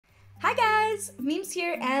guys, Mimz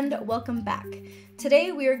here and welcome back.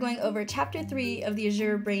 Today we are going over Chapter 3 of the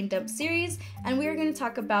Azure BrainDump series, and we are going to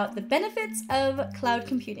talk about the benefits of cloud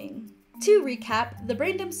computing. To recap, the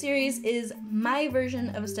BrainDump series is my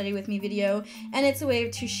version of a study with me video, and it's a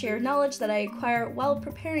way to share knowledge that I acquire while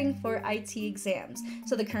preparing for IT exams.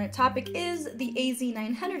 So the current topic is the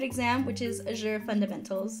AZ-900 exam, which is Azure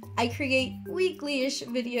Fundamentals. I create weekly-ish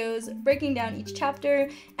videos breaking down each chapter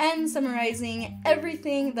and summarizing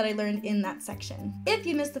everything that I learned in that section. If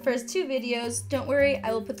you missed the first two videos, don't worry,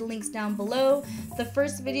 I will put the links down below. The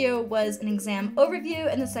first video was an exam overview,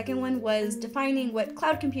 and the second one was defining what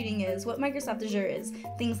cloud computing is, what Microsoft Azure is,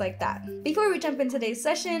 things like that. Before we jump into today's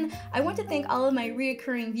session, I want to thank all of my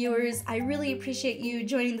reoccurring viewers. I really appreciate you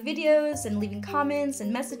joining the videos and leaving comments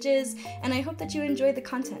and messages, and I hope that you enjoy the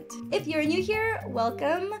content. If you're new here,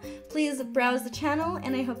 welcome. Please browse the channel,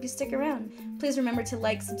 and I hope you stick around. Please remember to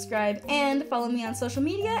like, subscribe, and follow me on social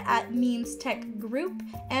media at Mimz Tech Group,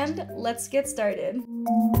 and let's get started.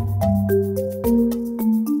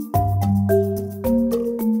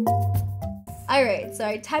 Alright, so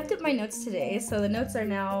I typed up my notes today, so the notes are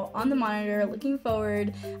now on the monitor, looking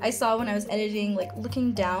forward. I saw when I was editing, like,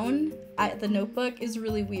 looking down at the notebook is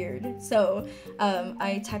really weird. So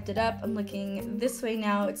I typed it up, I'm looking this way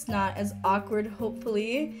now, it's not as awkward,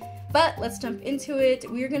 hopefully. But let's jump into it.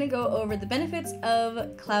 We're gonna go over the benefits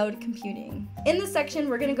of cloud computing. In this section,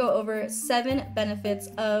 we're gonna go over 7 benefits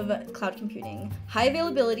of cloud computing: high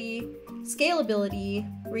availability, scalability,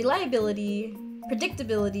 reliability,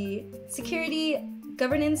 predictability, security,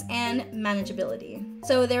 governance, and manageability.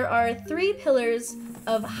 So there are 3 pillars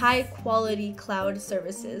of high quality cloud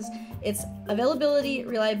services. It's availability,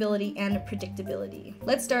 reliability, and predictability.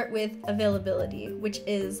 Let's start with availability, which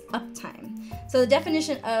is uptime. So the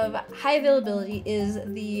definition of high availability is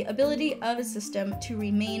the ability of a system to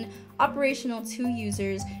remain operational to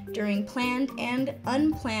users during planned and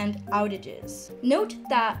unplanned outages. Note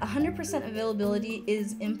that 100% availability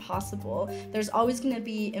is impossible. There's always going to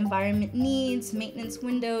be environment needs, maintenance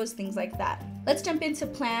windows, things like that. Let's jump into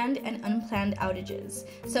planned and unplanned outages.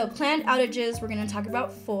 So planned outages, we're going to talk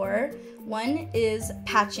about 4. One is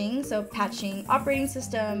patching, so patching operating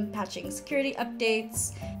system, patching security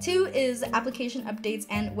updates. 2 is application updates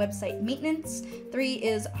and website maintenance. 3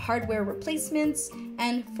 is hardware replacements.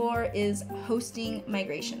 And 4 is hosting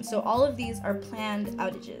migration. So all of these are planned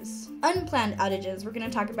outages. Unplanned outages, we're going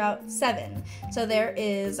to talk about 7. So there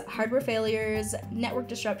is hardware failures, network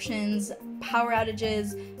disruptions, power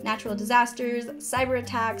outages, natural disasters, cyber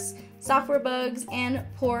attacks, software bugs, and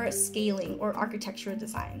poor scaling or architectural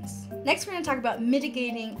designs. Next, we're going to talk about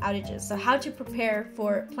mitigating outages, so how to prepare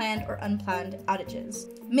for planned or unplanned outages.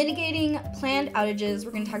 Mitigating planned outages,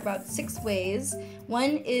 we're going to talk about 6 ways.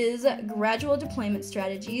 1 is gradual deployment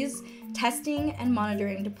strategies, testing and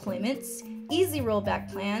monitoring deployments, easy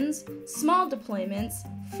rollback plans, small deployments,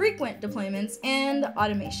 frequent deployments, and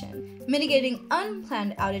automation. Mitigating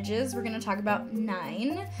unplanned outages, we're going to talk about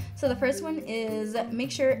 9. So the first one is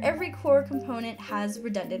make sure every core component has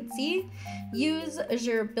redundancy. Use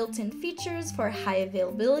Azure built-in features for high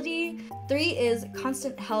availability. 3 is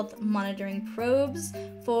constant health monitoring probes.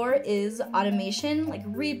 4 is automation, like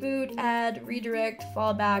reboot, add, redirect,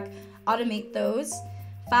 fallback, automate those.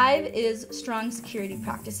 5 is strong security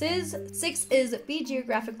practices. 6 is be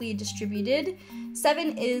geographically distributed.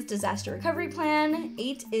 7 is disaster recovery plan.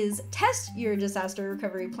 8 is test your disaster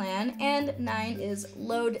recovery plan. And 9 is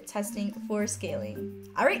load testing for scaling.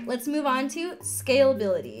 All right, let's move on to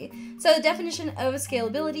scalability. So the definition of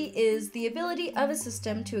scalability is the ability of a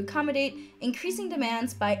system to accommodate increasing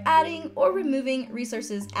demands by adding or removing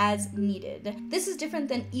resources as needed. This is different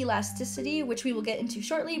than elasticity, which we will get into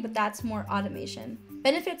shortly, but that's more automation.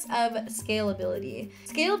 Benefits of scalability.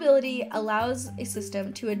 Scalability allows a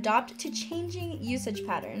system to adapt to changing usage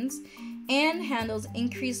patterns and handles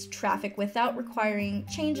increased traffic without requiring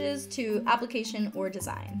changes to application or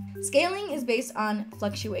design. Scaling is based on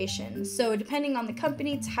fluctuation. So depending on the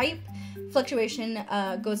company type, fluctuation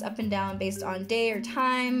goes up and down based on day or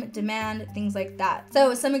time, demand, things like that.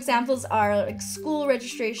 So some examples are like school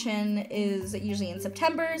registration is usually in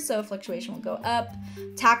September, so fluctuation will go up.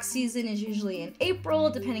 Tax season is usually in April,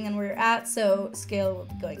 depending on where you're at, so scale will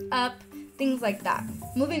be going up. Things like that.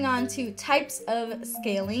 Moving on to types of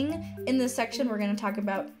scaling. In this section, we're going to talk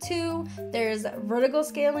about 2. There's vertical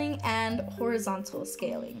scaling and horizontal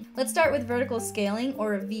scaling. Let's start with vertical scaling,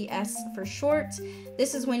 or VS for short.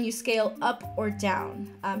 This is when you scale up or down.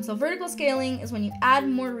 So vertical scaling is when you add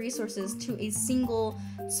more resources to a single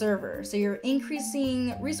server. So you're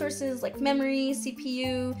increasing resources like memory,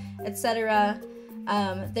 CPU, etc.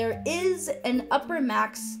 There is an upper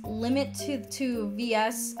max limit to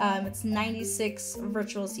VS. It's 96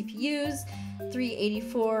 virtual CPUs,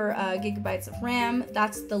 384 gigabytes of RAM.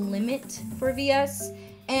 That's the limit for VS.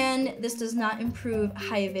 And this does not improve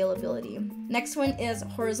high availability. Next one is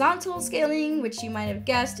horizontal scaling, which you might have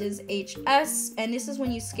guessed is HS, and this is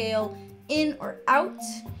when you scale in or out.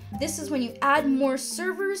 This is when you add more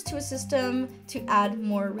servers to a system to add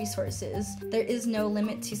more resources. There is no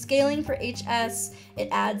limit to scaling for HS. It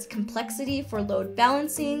adds complexity for load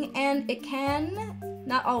balancing, and it can,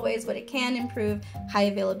 not always, but it can improve high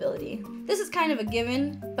availability. This is kind of a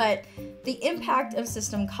given, but the impact of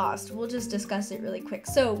system cost, we'll just discuss it really quick.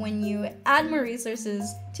 So when you add more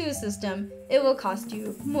resources to a system, it will cost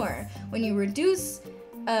you more. When you reduce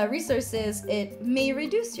resources, it may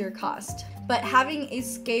reduce your cost. But having a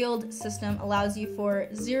scaled system allows you for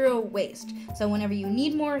zero waste. So whenever you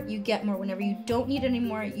need more, you get more. Whenever you don't need any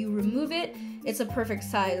more, you remove it. It's a perfect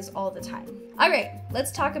size all the time. All right,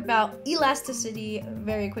 let's talk about elasticity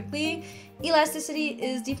very quickly. Elasticity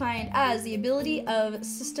is defined as the ability of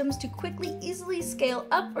systems to quickly, easily scale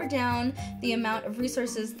up or down the amount of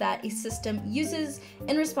resources that a system uses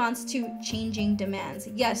in response to changing demands.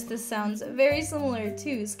 Yes, this sounds very similar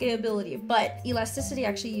to scalability, but elasticity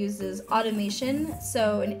actually uses automation,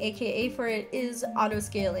 so an AKA for it is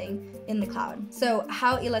auto-scaling in the cloud. So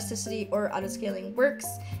how elasticity or auto-scaling works: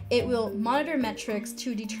 it will monitor metrics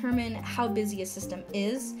to determine how busy a system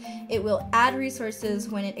is. It will add resources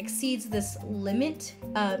when it exceeds this limit,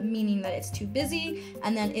 meaning that it's too busy,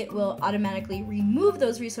 and then it will automatically remove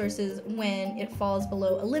those resources when it falls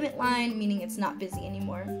below a limit line, meaning it's not busy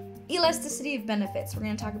anymore. Elasticity benefits, we're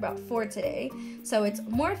going to talk about 4 today. So it's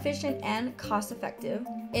more efficient and cost effective.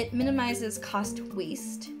 It minimizes cost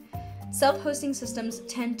waste. Self-hosting systems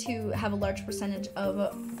tend to have a large percentage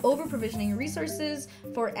of over-provisioning resources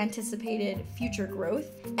for anticipated future growth,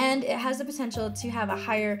 and it has the potential to have a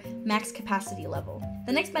higher max capacity level.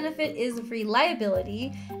 The next benefit is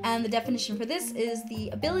reliability, and the definition for this is the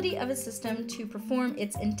ability of a system to perform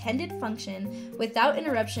its intended function without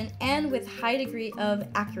interruption and with high degree of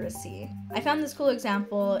accuracy. I found this cool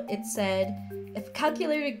example. It said, if a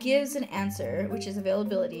calculator gives an answer, which is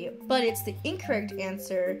availability, but it's the incorrect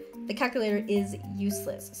answer, the calculator is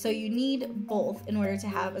useless. So you need both in order to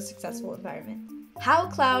have a successful environment. How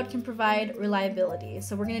cloud can provide reliability.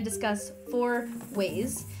 So we're going to discuss 4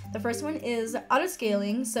 ways. The first one is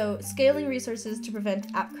auto-scaling, so scaling resources to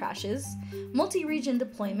prevent app crashes. Multi-region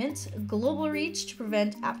deployment, global reach to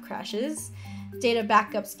prevent app crashes. Data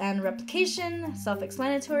backups and replication,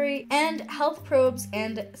 self-explanatory, and health probes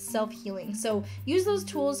and self-healing. So use those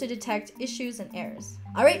tools to detect issues and errors.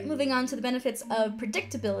 All right, moving on to the benefits of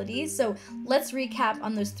predictability. So let's recap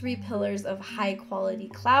on those 3 pillars of high quality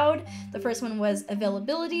cloud. The first one was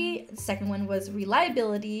availability, the second one was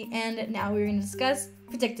reliability, and now we're going to discuss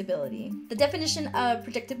predictability. The definition of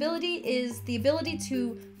predictability is the ability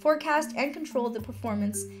to forecast and control the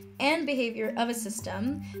performance and behavior of a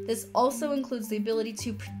system. This also includes the ability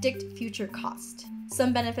to predict future cost.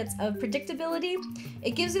 Some benefits of predictability: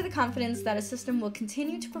 it gives you the confidence that a system will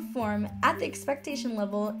continue to perform at the expectation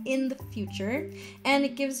level in the future, and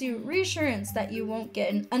it gives you reassurance that you won't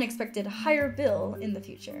get an unexpected higher bill in the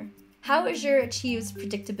future. How Azure achieves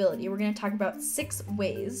predictability. We're going to talk about 6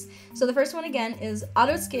 ways. So the first one again is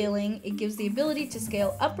auto-scaling. It gives the ability to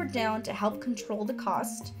scale up or down to help control the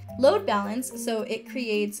cost. Load balance, so it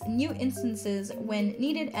creates new instances when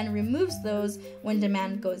needed and removes those when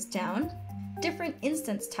demand goes down. Different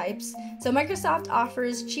instance types. So Microsoft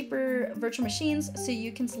offers cheaper virtual machines so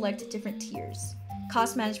you can select different tiers.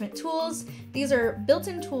 Cost management tools. These are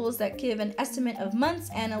built-in tools that give an estimate of months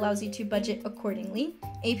and allows you to budget accordingly.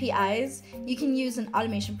 APIs. You can use an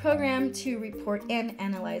automation program to report and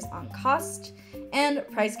analyze on cost. And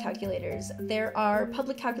price calculators. There are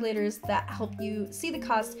public calculators that help you see the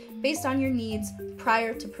cost based on your needs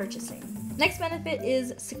prior to purchasing. Next benefit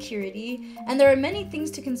is security, and there are many things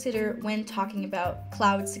to consider when talking about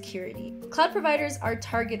cloud security. Cloud providers are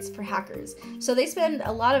targets for hackers, so they spend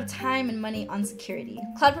a lot of time and money on security.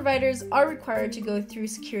 Cloud providers are required to go through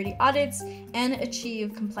security audits and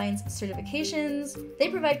achieve compliance certifications. They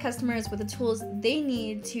provide customers with the tools they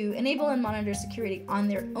need to enable and monitor security on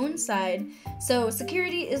their own side. So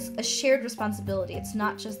security is a shared responsibility. It's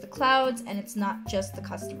not just the clouds and it's not just the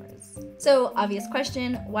customers. So obvious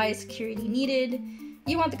question, why is security needed?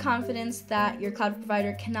 You want the confidence that your cloud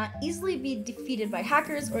provider cannot easily be defeated by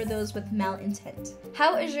hackers or those with malintent.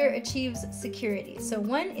 How Azure achieves security. So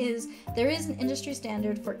 1 is there is an industry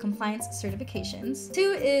standard for compliance certifications. 2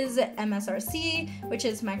 is MSRC, which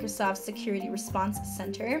is Microsoft Security Response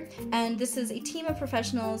Center. And this is a team of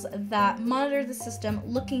professionals that monitor the system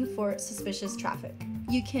looking for suspicious traffic.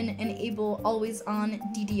 You can enable always-on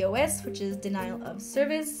DDoS, which is denial of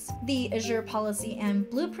service, the Azure Policy and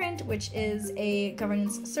Blueprint, which is a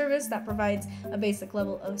governance service that provides a basic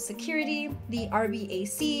level of security, the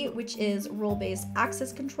RBAC, which is role-based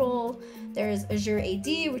access control. There's Azure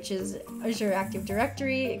AD, which is Azure Active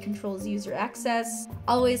Directory. It controls user access.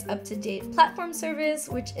 Always up-to-date platform service,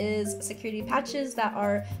 which is security patches that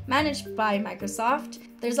are managed by Microsoft.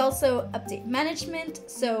 There's also update management.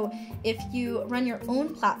 So if you run your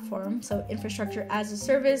own platform, so infrastructure as a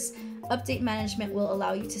service, update management will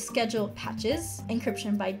allow you to schedule patches,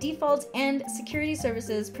 encryption by default, and security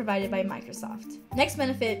services provided by Microsoft. Next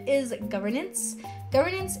benefit is governance.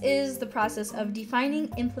 Governance is the process of defining,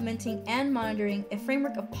 implementing, and monitoring a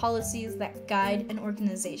framework of policies that guide an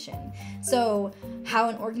organization. So how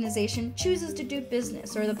an organization chooses to do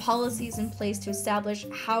business, or the policies in place to establish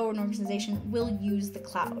how an organization will use the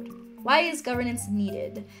cloud. Why is governance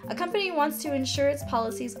needed? A company wants to ensure its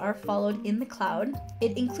policies are followed in the cloud.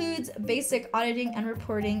 It includes basic auditing and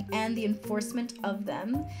reporting and the enforcement of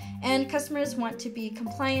them. And customers want to be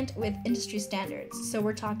compliant with industry standards. So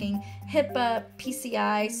we're talking HIPAA,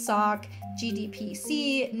 PCI, SOC,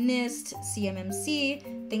 GDPC, NIST,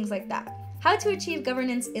 CMMC, things like that. How to achieve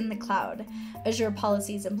governance in the cloud. Azure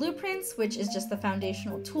Policies and Blueprints, which is just the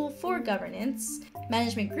foundational tool for governance.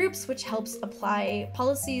 Management groups, which helps apply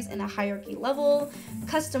policies in a hierarchy level.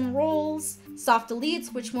 Custom roles. Soft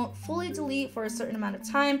deletes, which won't fully delete for a certain amount of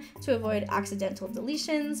time to avoid accidental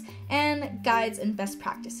deletions. And guides and best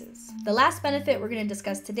practices. The last benefit we're going to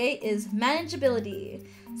discuss today is manageability.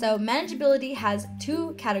 So manageability has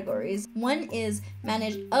 2 categories. 1 is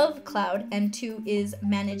manage of cloud and 2 is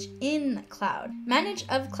manage in cloud. Manage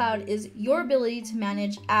of cloud is your ability to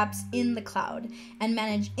manage apps in the cloud, and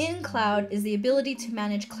manage in cloud is the ability to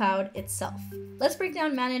manage cloud itself. Let's break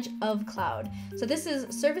down manage of cloud. So this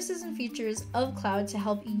is services and features of cloud to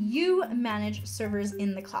help you manage servers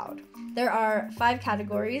in the cloud. There are 5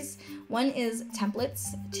 categories. 1 is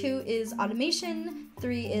templates, 2 is automation,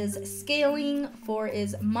 3 is scaling, 4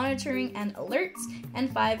 is monitoring and alerts,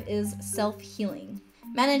 and 5 is self-healing.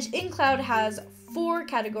 Manage in cloud has 4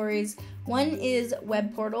 categories. 1 is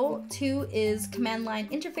web portal, 2 is command line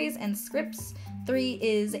interface and scripts, 3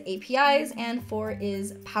 is APIs, and 4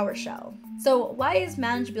 is PowerShell. So why is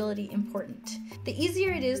manageability important? The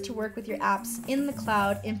easier it is to work with your apps in the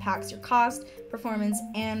cloud impacts your cost, performance,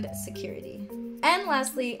 and security. And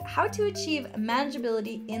lastly, how to achieve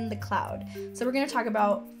manageability in the cloud. So we're going to talk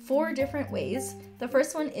about 4 different ways. The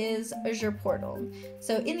first one is Azure Portal.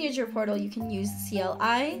 So in the Azure Portal, you can use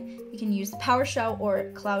CLI, you can use PowerShell or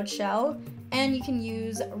Cloud Shell, and you can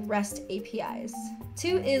use REST APIs.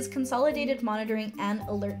 2 is consolidated monitoring and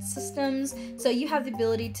alert systems. So you have the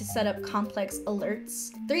ability to set up complex alerts.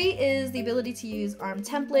 3 is the ability to use ARM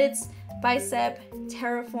templates, Bicep,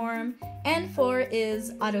 Terraform, and 4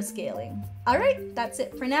 is auto-scaling. Alright, that's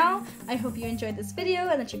it for now. I hope you enjoyed this video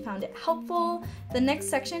and that you found it helpful. The next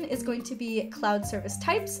section is going to be cloud service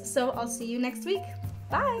types, so I'll see you next week.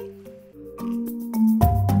 Bye!